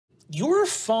Your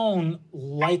phone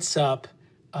lights up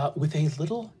with a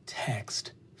little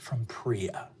text from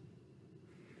Priya.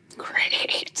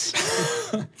 Great.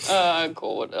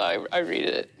 Cool. I read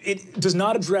it. It does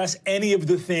not address any of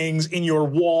the things in your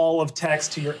wall of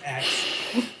text to your ex.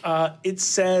 It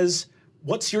says,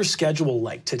 "What's your schedule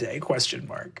like today?" ?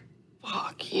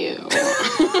 Fuck you.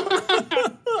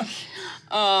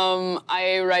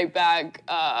 I write back,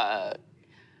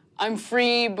 I'm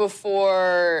free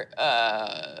before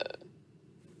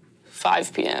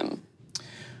 5 p.m.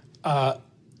 A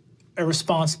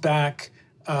response back,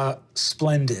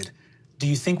 "Splendid. Do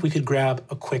you think we could grab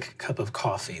a quick cup of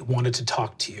coffee? Wanted to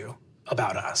talk to you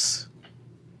about us."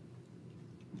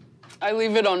 I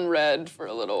leave it on red for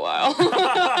a little while.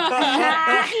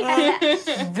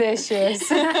 Vicious.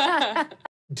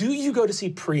 Do you go to see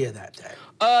Priya that day?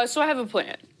 So I have a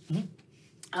plan.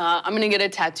 I'm gonna get a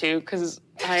tattoo because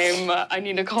I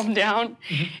need to calm down,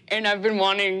 and I've been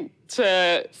wanting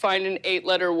to find an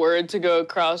 8-letter word to go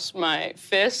across my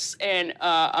fists, and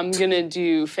I'm gonna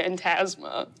do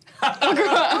Phantasma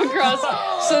across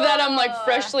so that I'm like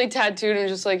freshly tattooed and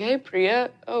just like, hey Priya,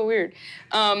 oh weird.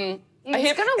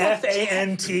 It's gonna look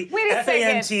F-A-N-T-A-S-M-A.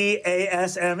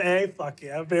 Fuck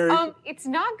yeah, very. It's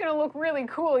not gonna look really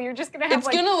cool. You're just gonna have it's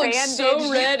gonna look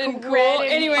so red and cool.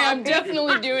 Anyway, I'm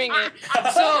definitely doing it.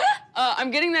 So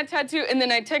I'm getting that tattoo, and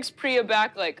then I text Priya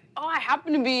back like, oh, I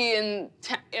happen to be in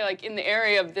the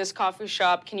area of this coffee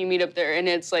shop. Can you meet up there? And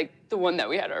it's like the one that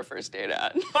we had our first date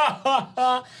at.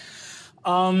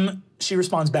 She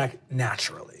responds back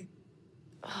naturally.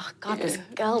 Oh, God, this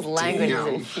girl's language is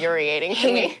infuriating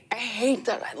to me. I hate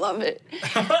that. I love it.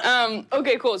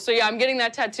 Okay, cool. So yeah, I'm getting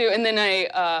that tattoo, and then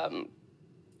I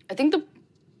think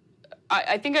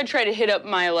I try to hit up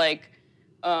my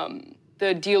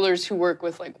the dealers who work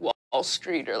with like Wall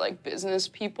Street or like business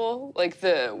people, like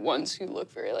the ones who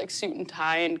look very like suit and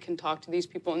tie and can talk to these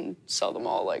people and sell them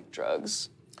all like drugs.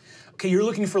 Okay, you're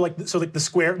looking for like the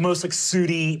square, most like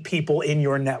sooty people in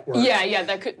your network. Yeah,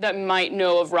 that might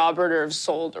know of Robert or have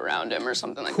sold around him or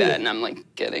something like that. And I'm like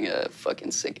getting a fucking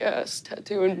sick ass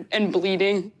tattoo and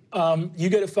bleeding. You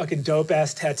get a fucking dope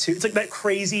ass tattoo. It's like that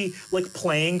crazy like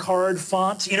playing card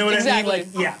font. You know what I mean? Like,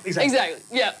 yeah, exactly. Exactly.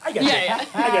 Yeah. I get you. Yeah.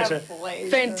 I get you.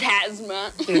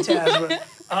 Phantasma. Phantasma.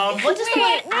 What does the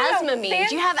word asthma mean?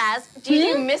 Do you have asthma? Do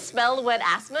you misspell the word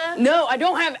asthma? No, I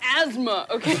don't have asthma,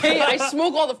 okay? I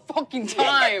smoke all the fucking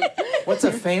time. What's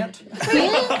a phant?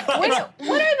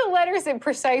 What are the letters in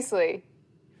precisely?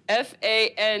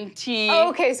 F-A-N-T. Oh,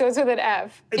 okay, so it's with an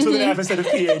F. It's with an F instead of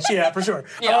PH, yeah, for sure.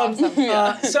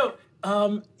 Yeah. So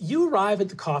you arrive at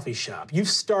the coffee shop. You've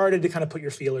started to kind of put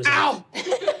your feelers out.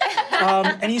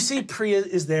 And you see Priya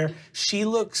is there. She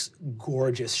looks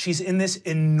gorgeous. She's in this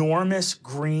enormous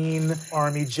green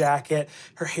army jacket.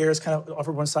 Her hair is kind of off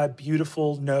her one side,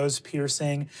 beautiful nose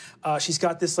piercing. She's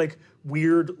got this like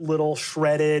weird little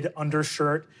shredded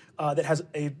undershirt that has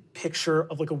a picture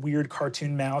of like a weird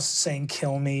cartoon mouse saying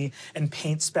 "kill me" and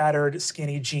paint spattered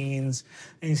skinny jeans.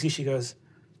 And you see she goes,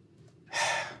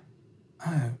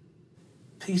 "Oh,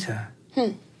 Peter.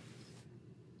 Do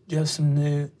you have some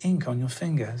new ink on your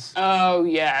fingers?" Oh,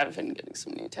 yeah, I've been getting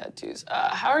some new tattoos.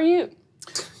 How are you?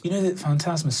 You know that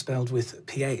Phantasma is spelled with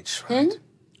PH, right?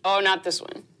 Oh, not this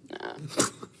one. No.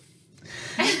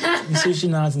 You see she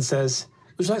nods and says,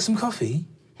 "Would you like some coffee?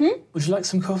 Would you like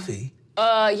some coffee?"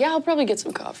 Yeah, I'll probably get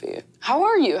some coffee. How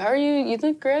are you? You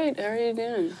look great. How are you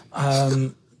doing?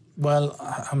 Well,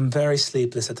 I'm very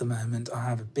sleepless at the moment. I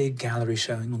have a big gallery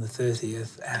showing on the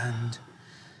 30th, and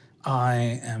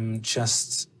I am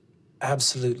just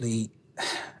absolutely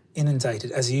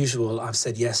inundated. As usual, I've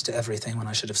said yes to everything when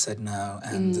I should have said no,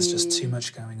 and there's just too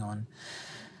much going on.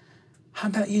 How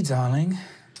about you, darling?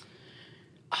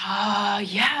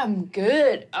 Yeah, I'm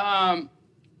good.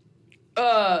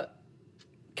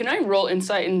 Can I roll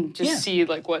insight and just see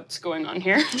like what's going on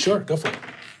here? Sure, go for it.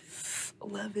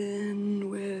 11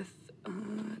 with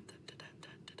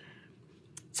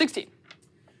 16.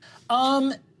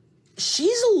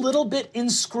 She's a little bit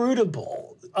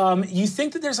inscrutable. You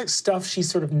think that there's like stuff she's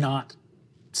sort of not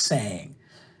saying.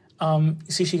 You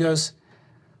see, she goes,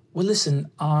 "Well,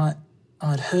 listen, I'd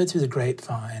heard through the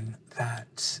grapevine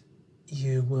that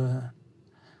you were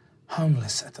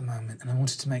homeless at the moment, and I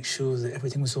wanted to make sure that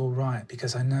everything was all right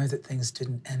because I know that things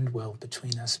didn't end well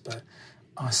between us, but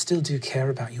I still do care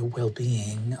about your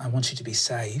well-being. I want you to be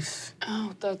safe."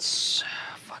 Oh, that's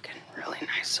fucking really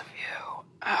nice of you.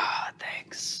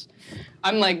 Thanks.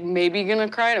 I'm like maybe gonna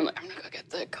cry, and I'm like, I'm gonna go get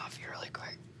the coffee really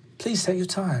quick. Please take your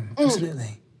time,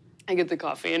 absolutely. I get the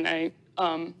coffee and I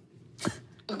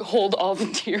hold all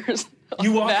the tears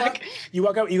You walk back. up. You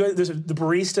walk out. You go. The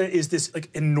barista is this like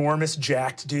enormous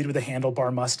jacked dude with a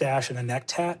handlebar mustache and a neck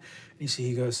tat. And you see,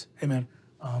 he goes, "Hey man,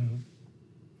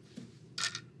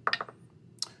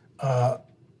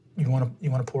 you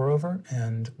want to pour over?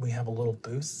 And we have a little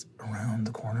booth around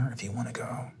the corner. If you want to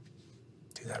go,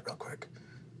 do that real quick.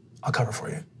 I'll cover for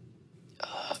you."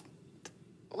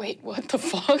 Wait, what the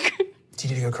fuck? Do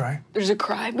you need to go cry? There's a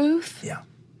cry booth? Yeah.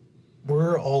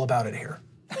 We're all about it here.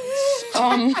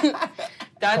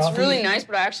 That's Coffee? really nice,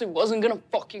 but I actually wasn't gonna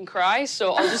fucking cry,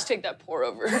 so I'll just take that pour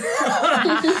over.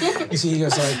 You see, he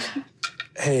goes like,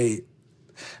 "Hey,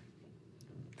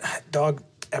 dog,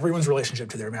 everyone's relationship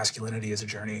to their masculinity is a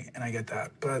journey, and I get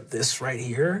that. But this right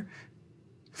here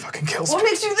fucking kills What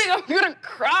me. makes you think I'm gonna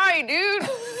cry, dude?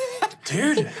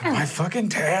 Dude, my fucking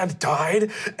dad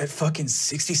died at fucking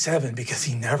 67 because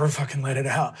he never fucking let it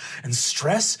out. And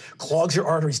stress clogs your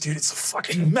arteries, dude. It's a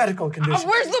fucking medical condition."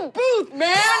 Where's the booth,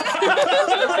 man?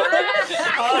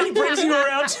 He brings you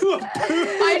around to a booth.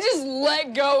 I just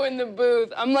let go in the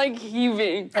booth. I'm like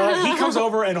heaving. He comes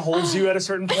over and holds you at a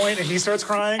certain point, and he starts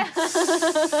crying.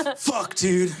 Fuck,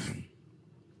 dude.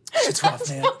 Shit's rough,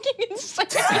 man. Fucking insane.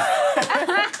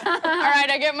 All right,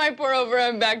 I get my pour over.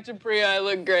 I'm back to Priya. I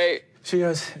look great. She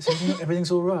goes,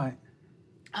 "Everything's all right."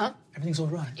 Huh? Everything's all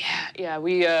right. Yeah.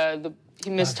 We he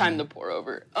mistimed the pour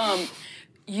over.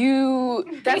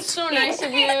 That's so nice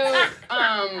of you.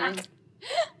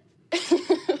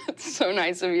 It's so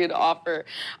nice of you to offer.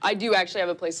 I do actually have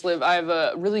a place to live. I have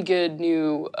a really good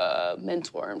new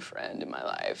mentor and friend in my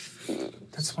life.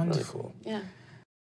 That's wonderful. Yeah.